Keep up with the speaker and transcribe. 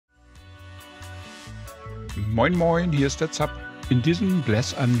Moin moin, hier ist der Zapp. In diesem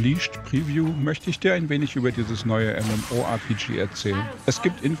Bless Unleashed Preview möchte ich dir ein wenig über dieses neue MMORPG erzählen. Es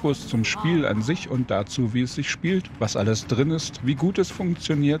gibt Infos zum Spiel an sich und dazu, wie es sich spielt, was alles drin ist, wie gut es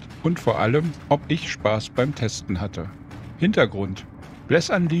funktioniert und vor allem, ob ich Spaß beim Testen hatte. Hintergrund: Bless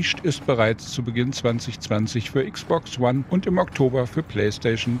Unleashed ist bereits zu Beginn 2020 für Xbox One und im Oktober für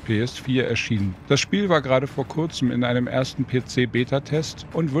PlayStation PS4 erschienen. Das Spiel war gerade vor kurzem in einem ersten PC-Beta-Test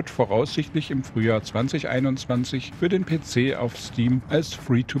und wird voraussichtlich im Frühjahr 2021 für den PC auf Steam als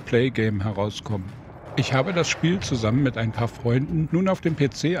Free-to-Play-Game herauskommen. Ich habe das Spiel zusammen mit ein paar Freunden nun auf dem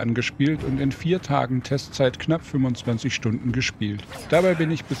PC angespielt und in 4 Tagen Testzeit knapp 25 Stunden gespielt. Dabei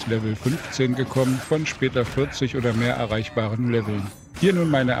bin ich bis Level 15 gekommen von später 40 oder mehr erreichbaren Leveln. Hier nun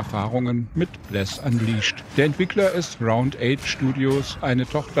meine Erfahrungen mit Bless Unleashed. Der Entwickler ist Round 8 Studios, eine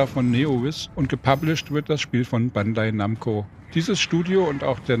Tochter von NeoWiz, und gepublished wird das Spiel von Bandai Namco. Dieses Studio und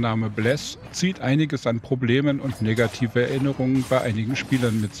auch der Name Bless zieht einiges an Problemen und negative Erinnerungen bei einigen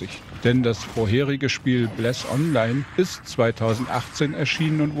Spielern mit sich. Denn das vorherige Spiel Bless Online ist 2018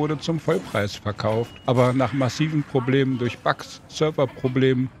 erschienen und wurde zum Vollpreis verkauft. Aber nach massiven Problemen durch Bugs,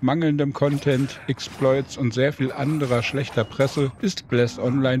 Serverproblemen, mangelndem Content, Exploits und sehr viel anderer schlechter Presse ist Bless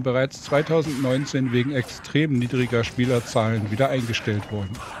Online bereits 2019 wegen extrem niedriger Spielerzahlen wieder eingestellt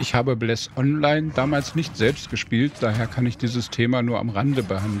worden. Ich habe Bless Online damals nicht selbst gespielt, daher kann ich dieses Thema nur am Rande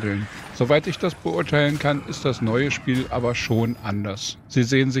behandeln. Soweit ich das beurteilen kann, ist das neue Spiel aber schon anders. Sie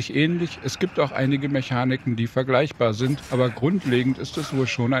sehen sich ähnlich, es gibt auch einige Mechaniken, die vergleichbar sind, aber grundlegend ist es wohl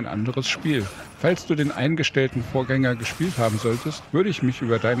schon ein anderes Spiel. Falls du den eingestellten Vorgänger gespielt haben solltest, würde ich mich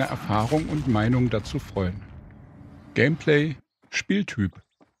über deine Erfahrung und Meinung dazu freuen. Gameplay: Spieltyp: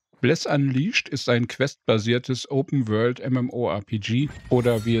 Bless Unleashed ist ein questbasiertes Open-World MMORPG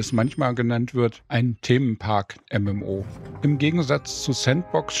oder wie es manchmal genannt wird, ein Themenpark MMO. Im Gegensatz zu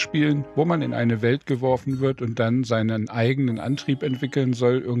Sandbox-Spielen, wo man in eine Welt geworfen wird und dann seinen eigenen Antrieb entwickeln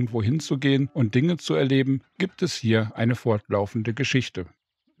soll, irgendwo hinzugehen und Dinge zu erleben, gibt es hier eine fortlaufende Geschichte.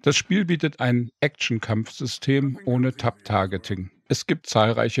 Das Spiel bietet ein Action-Kampfsystem ohne Tab-Targeting. Es gibt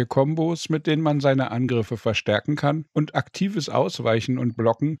zahlreiche Kombos, mit denen man seine Angriffe verstärken kann, und aktives Ausweichen und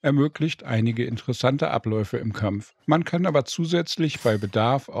Blocken ermöglicht einige interessante Abläufe im Kampf. Man kann aber zusätzlich bei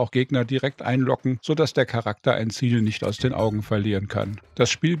Bedarf auch Gegner direkt einlocken, sodass der Charakter ein Ziel nicht aus den Augen verlieren kann. Das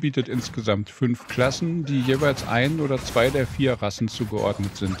Spiel bietet insgesamt 5 Klassen, die jeweils 1 oder 2 der 4 Rassen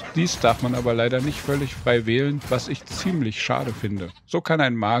zugeordnet sind. Dies darf man aber leider nicht völlig frei wählen, was ich ziemlich schade finde. So kann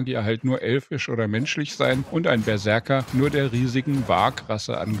ein Magier halt nur elfisch oder menschlich sein und ein Berserker nur der riesigen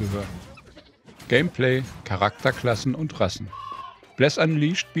Varg-Rasse angehören. Gameplay, Charakterklassen und Rassen: Bless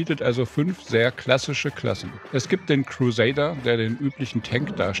Unleashed bietet also 5 sehr klassische Klassen. Es gibt den Crusader, der den üblichen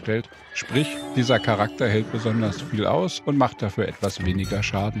Tank darstellt, sprich, dieser Charakter hält besonders viel aus und macht dafür etwas weniger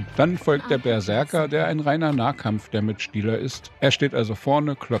Schaden. Dann folgt der Berserker, der ein reiner Nahkampf der Mitspieler ist. Er steht also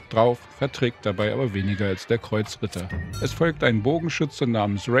vorne, kloppt drauf, verträgt dabei aber weniger als der Kreuzritter. Es folgt ein Bogenschütze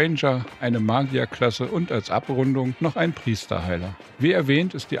namens Ranger, eine Magierklasse und als Abrundung noch ein Priesterheiler. Wie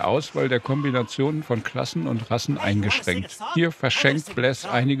erwähnt, ist die Auswahl der Kombinationen von Klassen und Rassen eingeschränkt. Hier verschenkt Bless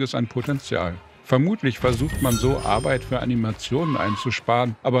einiges an Potenzial. Vermutlich versucht man so, Arbeit für Animationen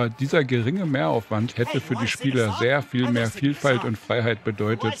einzusparen, aber dieser geringe Mehraufwand hätte für die Spieler sehr viel mehr Vielfalt und Freiheit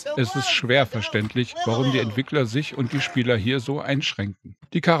bedeutet. Es ist schwer verständlich, warum die Entwickler sich und die Spieler hier so einschränken.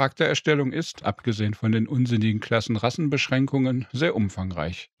 Die Charaktererstellung ist, abgesehen von den unsinnigen Klassen-Rassenbeschränkungen, sehr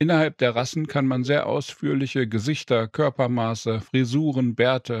umfangreich. Innerhalb der Rassen kann man sehr ausführliche Gesichter, Körpermaße, Frisuren,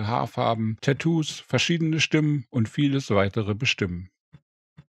 Bärte, Haarfarben, Tattoos, verschiedene Stimmen und vieles weitere bestimmen.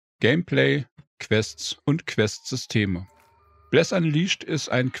 Gameplay, Quests und Questsysteme: Bless Unleashed ist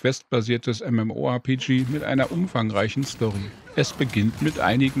ein questbasiertes MMORPG mit einer umfangreichen Story. Es beginnt mit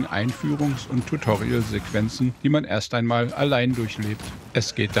einigen Einführungs- und Tutorial-Sequenzen, die man erst einmal allein durchlebt.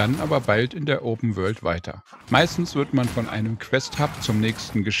 Es geht dann aber bald in der Open World weiter. Meistens wird man von einem Quest-Hub zum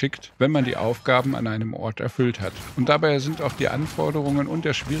nächsten geschickt, wenn man die Aufgaben an einem Ort erfüllt hat. Und dabei sind auch die Anforderungen und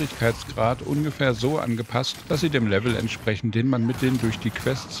der Schwierigkeitsgrad ungefähr so angepasst, dass sie dem Level entsprechen, den man mit den durch die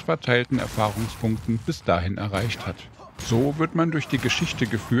Quests verteilten Erfahrungspunkten bis dahin erreicht hat. So wird man durch die Geschichte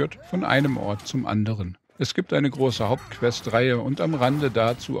geführt, von einem Ort zum anderen. Es gibt eine große Hauptquest-Reihe und am Rande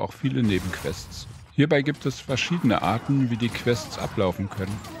dazu auch viele Nebenquests. Hierbei gibt es verschiedene Arten, wie die Quests ablaufen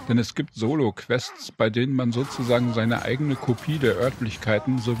können. Denn es gibt Solo-Quests, bei denen man sozusagen seine eigene Kopie der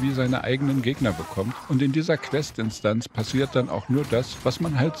Örtlichkeiten sowie seine eigenen Gegner bekommt. Und in dieser Questinstanz passiert dann auch nur das, was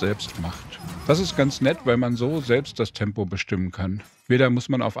man halt selbst macht. Das ist ganz nett, weil man so selbst das Tempo bestimmen kann. Weder muss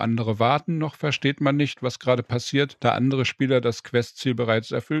man auf andere warten, noch versteht man nicht, was gerade passiert, da andere Spieler das Questziel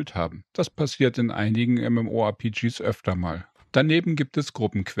bereits erfüllt haben. Das passiert in einigen MMORPGs öfter mal. Daneben gibt es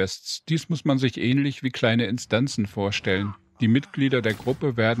Gruppenquests. Dies muss man sich ähnlich wie kleine Instanzen vorstellen. Die Mitglieder der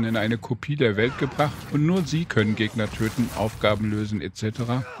Gruppe werden in eine Kopie der Welt gebracht und nur sie können Gegner töten, Aufgaben lösen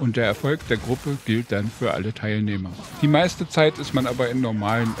etc. Und der Erfolg der Gruppe gilt dann für alle Teilnehmer. Die meiste Zeit ist man aber in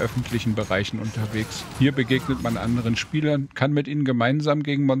normalen öffentlichen Bereichen unterwegs. Hier begegnet man anderen Spielern, kann mit ihnen gemeinsam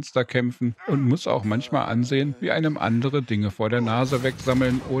gegen Monster kämpfen und muss auch manchmal ansehen, wie einem andere Dinge vor der Nase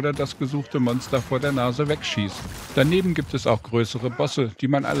wegsammeln oder das gesuchte Monster vor der Nase wegschießen. Daneben gibt es auch größere Bosse, die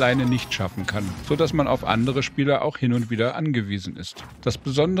man alleine nicht schaffen kann, sodass man auf andere Spieler auch hin und wieder angewiesen ist. Das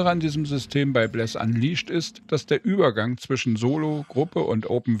Besondere an diesem System bei Bless Unleashed ist, dass der Übergang zwischen Solo, Gruppe und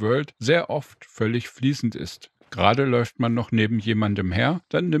Open World sehr oft völlig fließend ist. Gerade läuft man noch neben jemandem her,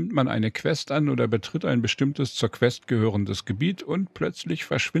 dann nimmt man eine Quest an oder betritt ein bestimmtes zur Quest gehörendes Gebiet und plötzlich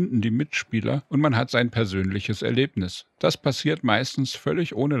verschwinden die Mitspieler und man hat sein persönliches Erlebnis. Das passiert meistens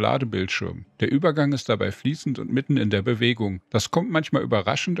völlig ohne Ladebildschirm. Der Übergang ist dabei fließend und mitten in der Bewegung. Das kommt manchmal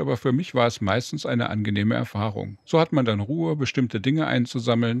überraschend, aber für mich war es meistens eine angenehme Erfahrung. So hat man dann Ruhe, bestimmte Dinge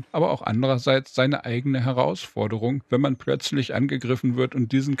einzusammeln, aber auch andererseits seine eigene Herausforderung, wenn man plötzlich angegriffen wird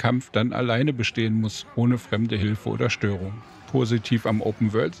und diesen Kampf dann alleine bestehen muss, ohne fremde Hilfe oder Störung. Positiv am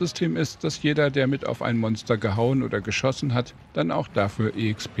Open-World-System ist, dass jeder, der mit auf ein Monster gehauen oder geschossen hat, dann auch dafür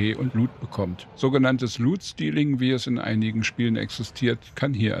EXP und Loot bekommt. Sogenanntes Loot-Stealing, wie es in einigen Spielen existiert,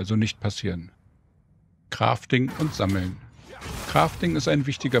 kann hier also nicht passieren. Crafting und Sammeln. Crafting ist ein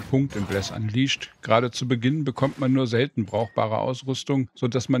wichtiger Punkt in Bless Unleashed. Gerade zu Beginn bekommt man nur selten brauchbare Ausrüstung,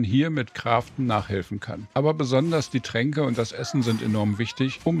 sodass man hier mit Craften nachhelfen kann. Aber besonders die Tränke und das Essen sind enorm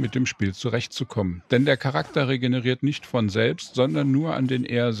wichtig, um mit dem Spiel zurechtzukommen. Denn der Charakter regeneriert nicht von selbst, sondern nur an den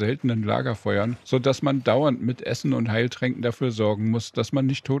eher seltenen Lagerfeuern, sodass man dauernd mit Essen und Heiltränken dafür sorgen muss, dass man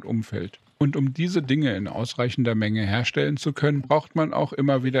nicht tot umfällt. Und um diese Dinge in ausreichender Menge herstellen zu können, braucht man auch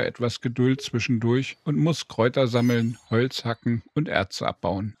immer wieder etwas Geduld zwischendurch und muss Kräuter sammeln, Holz hacken und Erze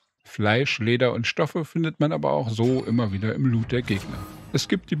abbauen. Fleisch, Leder und Stoffe findet man aber auch so immer wieder im Loot der Gegner. Es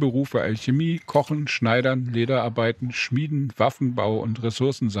gibt die Berufe Alchemie, Kochen, Schneidern, Lederarbeiten, Schmieden, Waffenbau und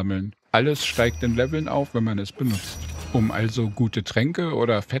Ressourcen sammeln. Alles steigt in Leveln auf, wenn man es benutzt. Um also gute Tränke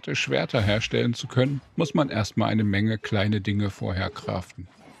oder fette Schwerter herstellen zu können, muss man erstmal eine Menge kleine Dinge vorher craften.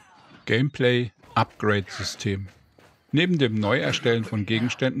 Gameplay, Upgrade-System. Neben dem Neuerstellen von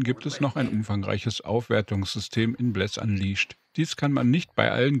Gegenständen gibt es noch ein umfangreiches Aufwertungssystem in Bless Unleashed. Dies kann man nicht bei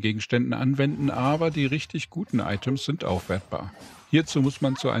allen Gegenständen anwenden, aber die richtig guten Items sind aufwertbar. Hierzu muss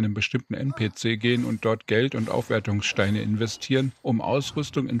man zu einem bestimmten NPC gehen und dort Geld und Aufwertungssteine investieren, um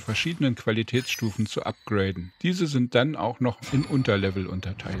Ausrüstung in verschiedenen Qualitätsstufen zu upgraden. Diese sind dann auch noch in Unterlevel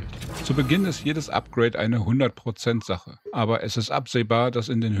unterteilt. Zu Beginn ist jedes Upgrade eine 100% Sache, aber es ist absehbar, dass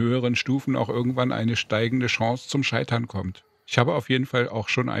in den höheren Stufen auch irgendwann eine steigende Chance zum Scheitern kommt. Ich habe auf jeden Fall auch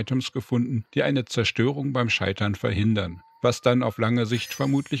schon Items gefunden, die eine Zerstörung beim Scheitern verhindern, was dann auf lange Sicht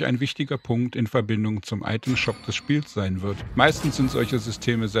vermutlich ein wichtiger Punkt in Verbindung zum Itemshop des Spiels sein wird. Meistens sind solche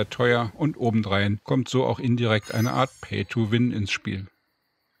Systeme sehr teuer und obendrein kommt so auch indirekt eine Art Pay-to-Win ins Spiel.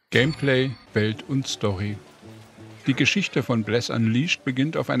 Gameplay, Welt und Story. Die Geschichte von Bless Unleashed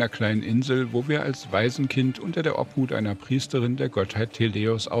beginnt auf einer kleinen Insel, wo wir als Waisenkind unter der Obhut einer Priesterin der Gottheit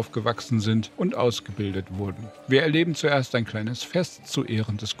Teleos aufgewachsen sind und ausgebildet wurden. Wir erleben zuerst ein kleines Fest zu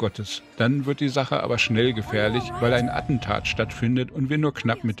Ehren des Gottes. Dann wird die Sache aber schnell gefährlich, weil ein Attentat stattfindet und wir nur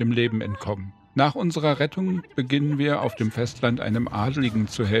knapp mit dem Leben entkommen. Nach unserer Rettung beginnen wir auf dem Festland einem Adeligen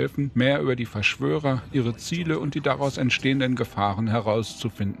zu helfen, mehr über die Verschwörer, ihre Ziele und die daraus entstehenden Gefahren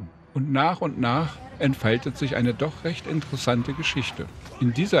herauszufinden. Und nach entfaltet sich eine doch recht interessante Geschichte.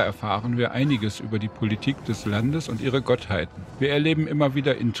 In dieser erfahren wir einiges über die Politik des Landes und ihre Gottheiten. Wir erleben immer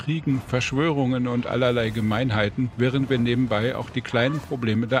wieder Intrigen, Verschwörungen und allerlei Gemeinheiten, während wir nebenbei auch die kleinen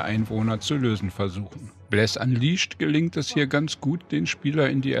Probleme der Einwohner zu lösen versuchen. Bless Unleashed gelingt es hier ganz gut, den Spieler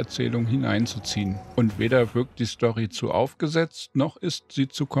in die Erzählung hineinzuziehen. Und weder wirkt die Story zu aufgesetzt, noch ist sie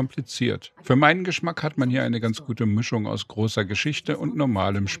zu kompliziert. Für meinen Geschmack hat man hier eine ganz gute Mischung aus großer Geschichte und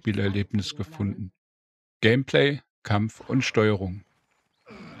normalem Spielerlebnis gefunden. Gameplay, Kampf und Steuerung.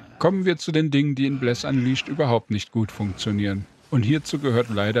 Kommen wir zu den Dingen, die in Bless Unleashed überhaupt nicht gut funktionieren. Und hierzu gehört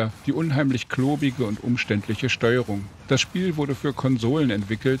leider die unheimlich klobige und umständliche Steuerung. Das Spiel wurde für Konsolen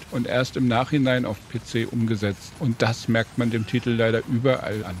entwickelt und erst im Nachhinein auf PC umgesetzt. Und das merkt man dem Titel leider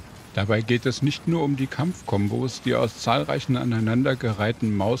überall an. Dabei geht es nicht nur um die Kampfkombos, die aus zahlreichen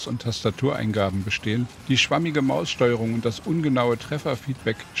aneinandergereihten Maus- und Tastatureingaben bestehen. Die schwammige Maussteuerung und das ungenaue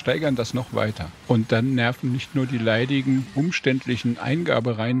Trefferfeedback steigern das noch weiter. Und dann nerven nicht nur die leidigen, umständlichen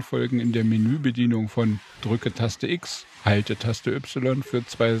Eingabereihenfolgen in der Menübedienung von drücke Taste X, halte Taste Y für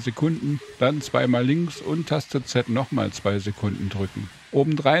 2 Sekunden, dann zweimal links und Taste Z nochmal 2 Sekunden drücken.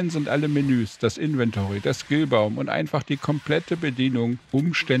 Obendrein sind alle Menüs, das Inventory, der Skillbaum und einfach die komplette Bedienung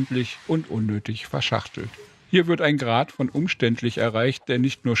umständlich und unnötig verschachtelt. Hier wird ein Grad von umständlich erreicht, der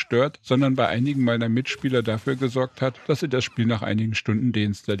nicht nur stört, sondern bei einigen meiner Mitspieler dafür gesorgt hat, dass sie das Spiel nach einigen Stunden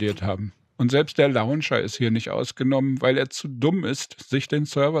deinstalliert haben. Und selbst der Launcher ist hier nicht ausgenommen, weil er zu dumm ist, sich den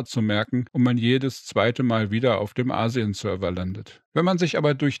Server zu merken und man jedes zweite Mal wieder auf dem Asien-Server landet. Wenn man sich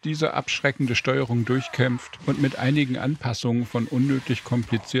aber durch diese abschreckende Steuerung durchkämpft und mit einigen Anpassungen von unnötig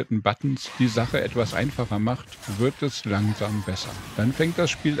komplizierten Buttons die Sache etwas einfacher macht, wird es langsam besser. Dann fängt das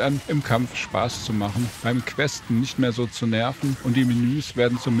Spiel an, im Kampf Spaß zu machen, beim Questen nicht mehr so zu nerven und die Menüs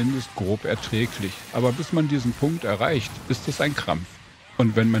werden zumindest grob erträglich. Aber bis man diesen Punkt erreicht, ist es ein Krampf.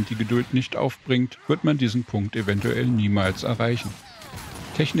 Und wenn man die Geduld nicht aufbringt, wird man diesen Punkt eventuell niemals erreichen.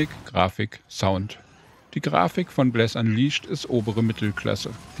 Technik, Grafik, Sound. Die Grafik von Bless Unleashed ist obere Mittelklasse.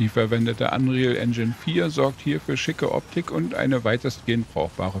 Die verwendete Unreal Engine 4 sorgt hier für schicke Optik und eine weitestgehend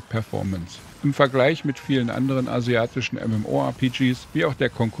brauchbare Performance. Im Vergleich mit vielen anderen asiatischen MMORPGs, wie auch der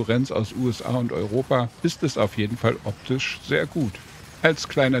Konkurrenz aus USA und Europa, ist es auf jeden Fall optisch sehr gut. Als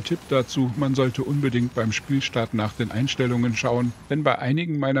kleiner Tipp dazu, man sollte unbedingt beim Spielstart nach den Einstellungen schauen, denn bei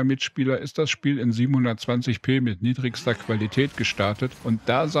einigen meiner Mitspieler ist das Spiel in 720p mit niedrigster Qualität gestartet und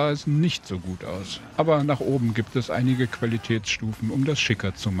da sah es nicht so gut aus. Aber nach oben gibt es einige Qualitätsstufen, um das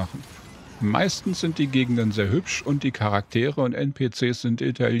schicker zu machen. Meistens sind die Gegenden sehr hübsch und die Charaktere und NPCs sind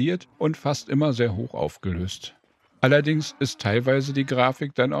detailliert und fast immer sehr hoch aufgelöst. Allerdings ist teilweise die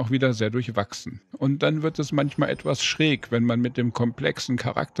Grafik dann auch wieder sehr durchwachsen. Und dann wird es manchmal etwas schräg, wenn man mit dem komplexen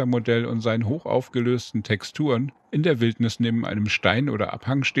Charaktermodell und seinen hoch aufgelösten Texturen in der Wildnis neben einem Stein oder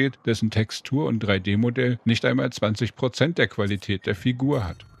Abhang steht, dessen Textur- und 3D-Modell nicht einmal 20% der Qualität der Figur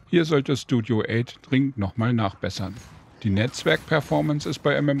hat. Hier sollte Studio 8 dringend nochmal nachbessern. Die Netzwerk-Performance ist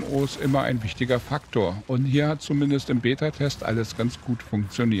bei MMOs immer ein wichtiger Faktor und hier hat zumindest im Beta-Test alles ganz gut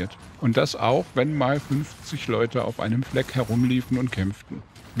funktioniert. Und das auch, wenn mal 50 Leute auf einem Fleck herumliefen und kämpften.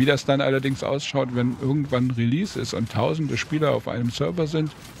 Wie das dann allerdings ausschaut, wenn irgendwann Release ist und tausende Spieler auf einem Server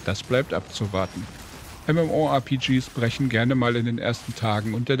sind, das bleibt abzuwarten. MMORPGs brechen gerne mal in den ersten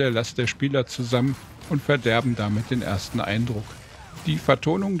Tagen unter der Last der Spieler zusammen und verderben damit den ersten Eindruck. Die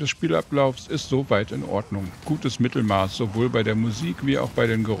Vertonung des Spielablaufs ist soweit in Ordnung. Gutes Mittelmaß, sowohl bei der Musik wie auch bei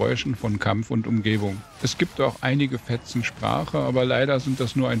den Geräuschen von Kampf und Umgebung. Es gibt auch einige Fetzen Sprache, aber leider sind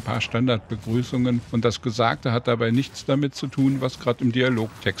das nur ein paar Standardbegrüßungen und das Gesagte hat dabei nichts damit zu tun, was gerade im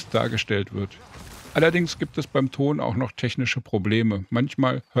Dialogtext dargestellt wird. Allerdings gibt es beim Ton auch noch technische Probleme.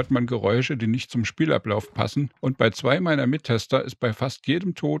 Manchmal hört man Geräusche, die nicht zum Spielablauf passen und bei 2 meiner Mittester ist bei fast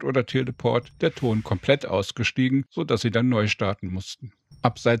jedem Tod oder Teleport der Ton komplett ausgestiegen, sodass sie dann neu starten mussten.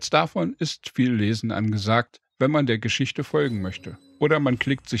 Abseits davon ist viel Lesen angesagt, wenn man der Geschichte folgen möchte. Oder man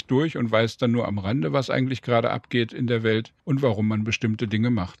klickt sich durch und weiß dann nur am Rande, was eigentlich gerade abgeht in der Welt und warum man bestimmte Dinge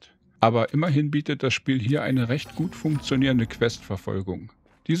macht. Aber immerhin bietet das Spiel hier eine recht gut funktionierende Questverfolgung.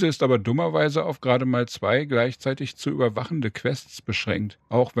 Diese ist aber dummerweise auf gerade mal 2 gleichzeitig zu überwachende Quests beschränkt,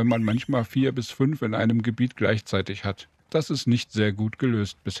 auch wenn man manchmal 4 bis 5 in einem Gebiet gleichzeitig hat. Das ist nicht sehr gut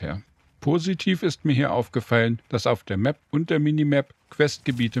gelöst bisher. Positiv ist mir hier aufgefallen, dass auf der Map und der Minimap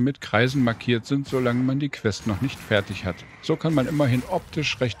Questgebiete mit Kreisen markiert sind, solange man die Quest noch nicht fertig hat. So kann man immerhin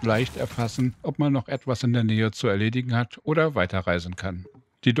optisch recht leicht erfassen, ob man noch etwas in der Nähe zu erledigen hat oder weiterreisen kann.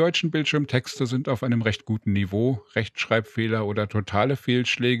 Die deutschen Bildschirmtexte sind auf einem recht guten Niveau, Rechtschreibfehler oder totale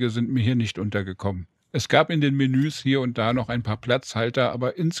Fehlschläge sind mir hier nicht untergekommen. Es gab in den Menüs hier und da noch ein paar Platzhalter,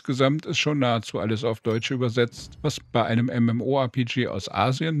 aber insgesamt ist schon nahezu alles auf Deutsch übersetzt, was bei einem MMORPG aus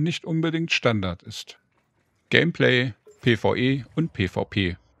Asien nicht unbedingt Standard ist. Gameplay, PvE und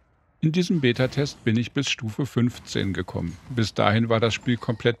PvP. In diesem Beta-Test bin ich bis Stufe 15 gekommen. Bis dahin war das Spiel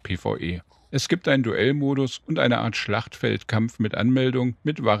komplett PvE. Es gibt einen Duellmodus und eine Art Schlachtfeldkampf mit Anmeldung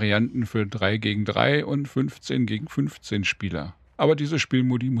mit Varianten für 3 gegen 3 und 15 gegen 15 Spieler. Aber diese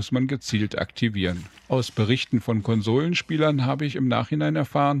Spielmodi muss man gezielt aktivieren. Aus Berichten von Konsolenspielern habe ich im Nachhinein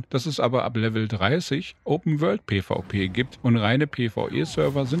erfahren, dass es aber ab Level 30 Open-World-PvP gibt und reine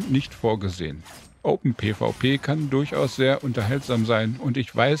PvE-Server sind nicht vorgesehen. Open PvP kann durchaus sehr unterhaltsam sein und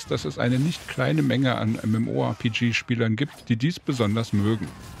ich weiß, dass es eine nicht kleine Menge an MMORPG-Spielern gibt, die dies besonders mögen.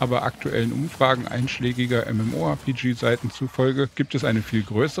 Aber aktuellen Umfragen einschlägiger MMORPG-Seiten zufolge gibt es eine viel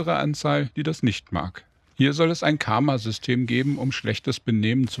größere Anzahl, die das nicht mag. Hier soll es ein Karma-System geben, um schlechtes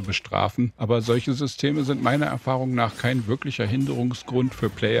Benehmen zu bestrafen, aber solche Systeme sind meiner Erfahrung nach kein wirklicher Hinderungsgrund für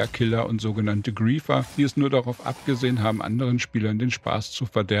Player-Killer und sogenannte Griefer, die es nur darauf abgesehen haben, anderen Spielern den Spaß zu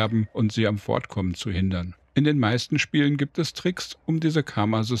verderben und sie am Fortkommen zu hindern. In den meisten Spielen gibt es Tricks, um diese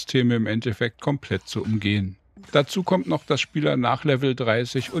Karma-Systeme im Endeffekt komplett zu umgehen. Dazu kommt noch, dass Spieler nach Level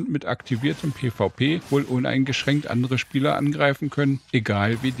 30 und mit aktiviertem PvP wohl uneingeschränkt andere Spieler angreifen können,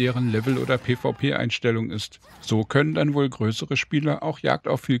 egal wie deren Level- oder PvP-Einstellung ist. So können dann wohl größere Spieler auch Jagd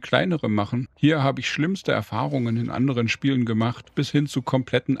auf viel kleinere machen. Hier habe ich schlimmste Erfahrungen in anderen Spielen gemacht, bis hin zu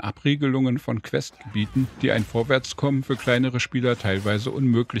kompletten Abriegelungen von Questgebieten, die ein Vorwärtskommen für kleinere Spieler teilweise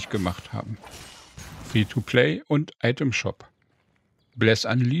unmöglich gemacht haben. Free-to-Play und Item Shop. Bless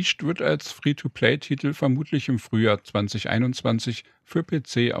Unleashed wird als Free-to-Play-Titel vermutlich im Frühjahr 2021 für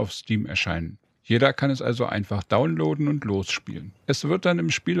PC auf Steam erscheinen. Jeder kann es also einfach downloaden und losspielen. Es wird dann im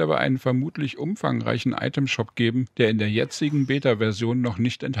Spiel aber einen vermutlich umfangreichen Item-Shop geben, der in der jetzigen Beta-Version noch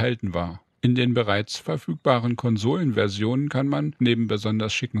nicht enthalten war. In den bereits verfügbaren Konsolenversionen kann man, neben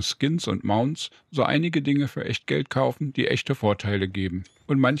besonders schicken Skins und Mounts, so einige Dinge für echt Geld kaufen, die echte Vorteile geben.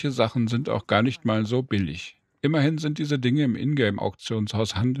 Und manche Sachen sind auch gar nicht mal so billig. Immerhin sind diese Dinge im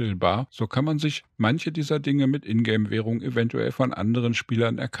Ingame-Auktionshaus handelbar, so kann man sich manche dieser Dinge mit Ingame-Währung eventuell von anderen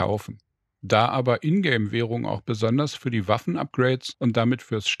Spielern erkaufen. Da aber Ingame-Währung auch besonders für die Waffen-Upgrades und damit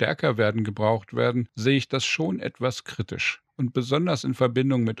fürs Stärkerwerden gebraucht werden, sehe ich das schon etwas kritisch. Und besonders in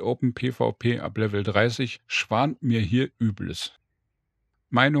Verbindung mit Open PvP ab Level 30 schwant mir hier Übles.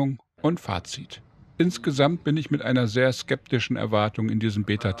 Meinung und Fazit. Insgesamt bin ich mit einer sehr skeptischen Erwartung in diesen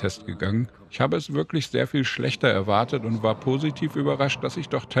Beta-Test gegangen. Ich habe es wirklich sehr viel schlechter erwartet und war positiv überrascht, dass ich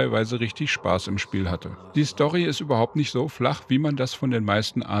doch teilweise richtig Spaß im Spiel hatte. Die Story ist überhaupt nicht so flach, wie man das von den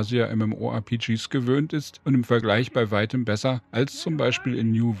meisten Asia-MMORPGs gewöhnt ist und im Vergleich bei weitem besser als zum Beispiel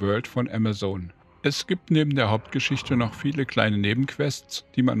in New World von Amazon. Es gibt neben der Hauptgeschichte noch viele kleine Nebenquests,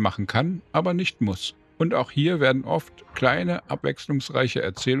 die man machen kann, aber nicht muss. Und auch hier werden oft kleine, abwechslungsreiche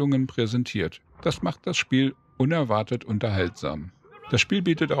Erzählungen präsentiert. Das macht das Spiel unerwartet unterhaltsam. Das Spiel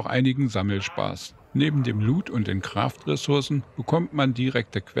bietet auch einigen Sammelspaß. Neben dem Loot und den Craft-Ressourcen bekommt man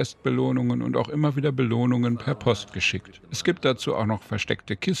direkte Quest-Belohnungen und auch immer wieder Belohnungen per Post geschickt. Es gibt dazu auch noch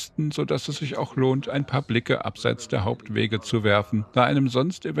versteckte Kisten, sodass es sich auch lohnt, ein paar Blicke abseits der Hauptwege zu werfen, da einem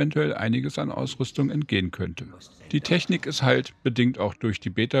sonst eventuell einiges an Ausrüstung entgehen könnte. Die Technik ist halt, bedingt auch durch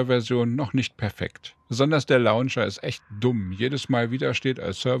die Beta-Version, noch nicht perfekt. Besonders der Launcher ist echt dumm. Jedes Mal wieder steht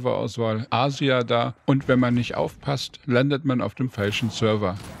als Serverauswahl Asia da und wenn man nicht aufpasst, landet man auf dem falschen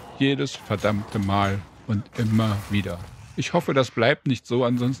Server. Jedes verdammte Mal und immer wieder. Ich hoffe, das bleibt nicht so,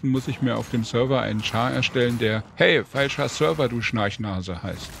 ansonsten muss ich mir auf dem Server einen Char erstellen, der "Hey, falscher Server, du Schnarchnase"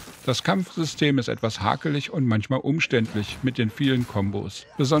 heißt. Das Kampfsystem ist etwas hakelig und manchmal umständlich mit den vielen Kombos.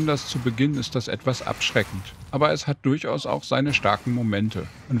 Besonders zu Beginn ist das etwas abschreckend. Aber es hat durchaus auch seine starken Momente.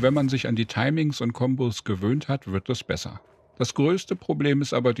 Und wenn man sich an die Timings und Kombos gewöhnt hat, wird es besser. Das größte Problem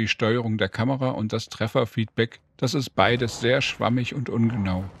ist aber die Steuerung der Kamera und das Trefferfeedback. Das ist beides sehr schwammig und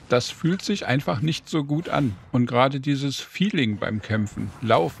ungenau. Das fühlt sich einfach nicht so gut an. Und gerade dieses Feeling beim Kämpfen,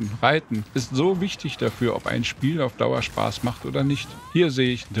 Laufen, Reiten ist so wichtig dafür, ob ein Spiel auf Dauer Spaß macht oder nicht. Hier sehe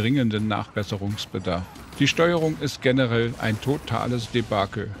ich dringenden Nachbesserungsbedarf. Die Steuerung ist generell ein totales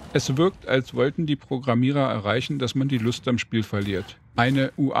Debakel. Es wirkt, als wollten die Programmierer erreichen, dass man die Lust am Spiel verliert.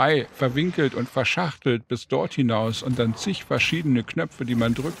 Eine UI verwinkelt und verschachtelt bis dort hinaus und dann zig verschiedene Knöpfe, die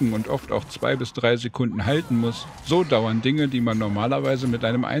man drücken und oft auch 2 bis 3 Sekunden halten muss. So dauern Dinge, die man normalerweise mit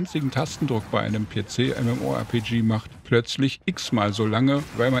einem einzigen Tastendruck bei einem PC-MMORPG macht, plötzlich x-mal so lange,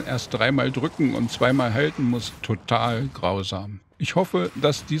 weil man erst 3-mal drücken und 2-mal halten muss. Total grausam. Ich hoffe,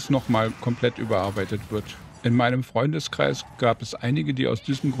 dass dies nochmal komplett überarbeitet wird. In meinem Freundeskreis gab es einige, die aus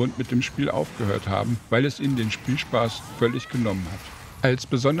diesem Grund mit dem Spiel aufgehört haben, weil es ihnen den Spielspaß völlig genommen hat. Als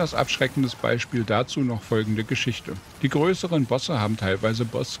besonders abschreckendes Beispiel dazu noch folgende Geschichte. Die größeren Bosse haben teilweise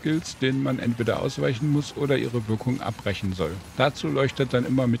Boss-Skills, denen man entweder ausweichen muss oder ihre Wirkung abbrechen soll. Dazu leuchtet dann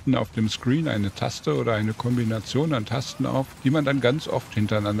immer mitten auf dem Screen eine Taste oder eine Kombination an Tasten auf, die man dann ganz oft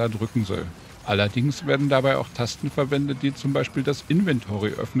hintereinander drücken soll. Allerdings werden dabei auch Tasten verwendet, die zum Beispiel das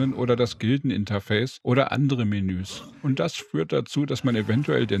Inventory öffnen oder das Gildeninterface oder andere Menüs. Und das führt dazu, dass man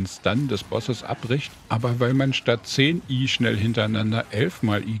eventuell den Stun des Bosses abbricht, aber weil man statt 10 I schnell hintereinander 11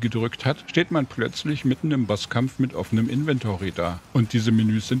 mal I gedrückt hat, steht man plötzlich mitten im Bosskampf mit offenem Inventory da. Und diese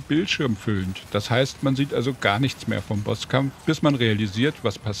Menüs sind bildschirmfüllend. Das heißt, man sieht also gar nichts mehr vom Bosskampf. Bis man realisiert,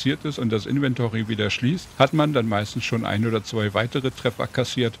 was passiert ist und das Inventory wieder schließt, hat man dann meistens schon 1 oder 2 weitere Treffer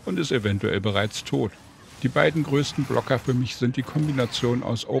kassiert und ist eventuell bereits tot. Die beiden größten Blocker für mich sind die Kombination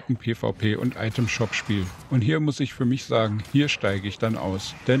aus Open PvP und Item Shop Spiel. Und hier muss ich für mich sagen, hier steige ich dann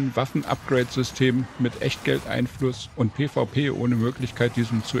aus. Denn Waffen-Upgrade-System mit Echtgeldeinfluss und PvP ohne Möglichkeit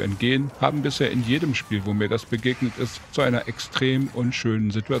diesem zu entgehen, haben bisher in jedem Spiel, wo mir das begegnet ist, zu einer extrem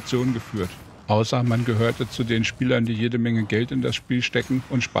unschönen Situation geführt. Außer man gehörte zu den Spielern, die jede Menge Geld in das Spiel stecken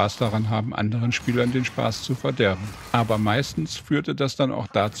und Spaß daran haben, anderen Spielern den Spaß zu verderben. Aber meistens führte das dann auch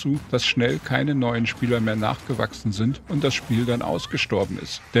dazu, dass schnell keine neuen Spieler mehr nachgewachsen sind und das Spiel dann ausgestorben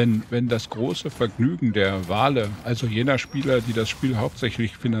ist. Denn wenn das große Vergnügen der Wale, also jener Spieler, die das Spiel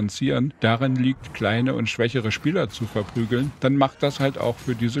hauptsächlich finanzieren, darin liegt, kleine und schwächere Spieler zu verprügeln, dann macht das halt auch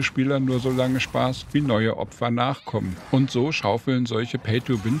für diese Spieler nur so lange Spaß, wie neue Opfer nachkommen. Und so schaufeln solche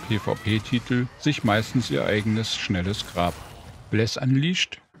Pay-to-Win-PvP-Titel sich meistens ihr eigenes schnelles Grab. Bless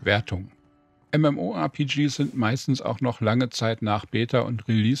Unleashed, Wertung. MMORPGs sind meistens auch noch lange Zeit nach Beta und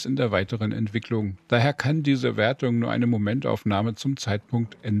Release in der weiteren Entwicklung. Daher kann diese Wertung nur eine Momentaufnahme zum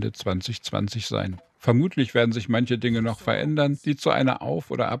Zeitpunkt Ende 2020 sein. Vermutlich werden sich manche Dinge noch verändern, die zu einer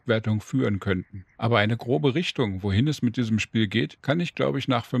Auf- oder Abwertung führen könnten. Aber eine grobe Richtung, wohin es mit diesem Spiel geht, kann ich, glaube ich,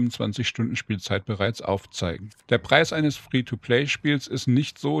 nach 25 Stunden Spielzeit bereits aufzeigen. Der Preis eines Free-to-Play-Spiels ist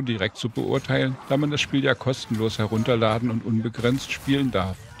nicht so direkt zu beurteilen, da man das Spiel ja kostenlos herunterladen und unbegrenzt spielen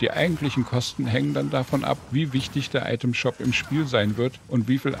darf. Die eigentlichen Kosten hängen dann davon ab, wie wichtig der Itemshop im Spiel sein wird und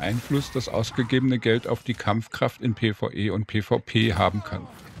wie viel Einfluss das ausgegebene Geld auf die Kampfkraft in PvE und PvP haben kann.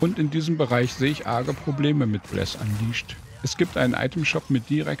 Und in diesem Bereich sehe ich arge Probleme mit Bless Unleashed. Es gibt einen Itemshop mit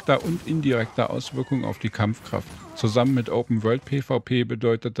direkter und indirekter Auswirkung auf die Kampfkraft. Zusammen mit Open-World-PvP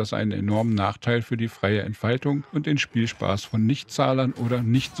bedeutet das einen enormen Nachteil für die freie Entfaltung und den Spielspaß von Nichtzahlern oder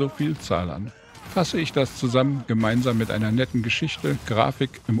nicht so viel Zahlern. Fasse ich das zusammen, gemeinsam mit einer netten Geschichte,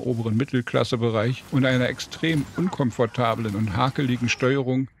 Grafik im oberen Mittelklassebereich und einer extrem unkomfortablen und hakeligen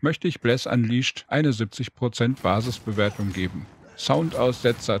Steuerung, möchte ich Bless Unleashed eine 70% Basisbewertung geben.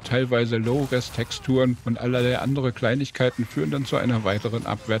 Soundaussetzer, teilweise Low-Res-Texturen und allerlei andere Kleinigkeiten führen dann zu einer weiteren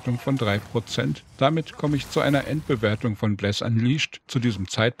Abwertung von 3%. Damit komme ich zu einer Endbewertung von Bless Unleashed zu diesem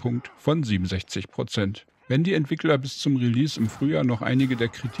Zeitpunkt von 67%. Wenn die Entwickler bis zum Release im Frühjahr noch einige der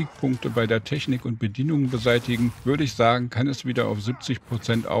Kritikpunkte bei der Technik und Bedienung beseitigen, würde ich sagen, kann es wieder auf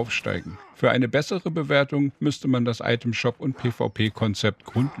 70% aufsteigen. Für eine bessere Bewertung müsste man das Itemshop und PvP-Konzept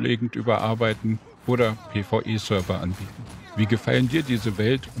grundlegend überarbeiten oder PvE-Server anbieten. Wie gefallen dir diese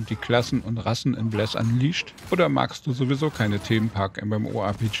Welt und die Klassen und Rassen in Bless Unleashed? Oder magst du sowieso keine Themenpark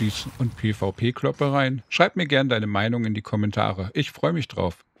MMORPGs und PVP-Kloppereien? Schreib mir gerne deine Meinung in die Kommentare. Ich freue mich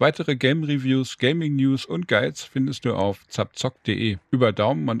drauf. Weitere Game-Reviews, Gaming-News und Guides findest du auf subtitles.de. Über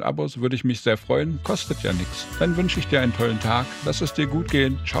Daumen und Abos würde ich mich sehr freuen, kostet ja nichts. Dann wünsche ich dir einen tollen Tag, lass es dir gut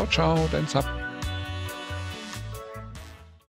gehen. Ciao, ciao, dein Sub.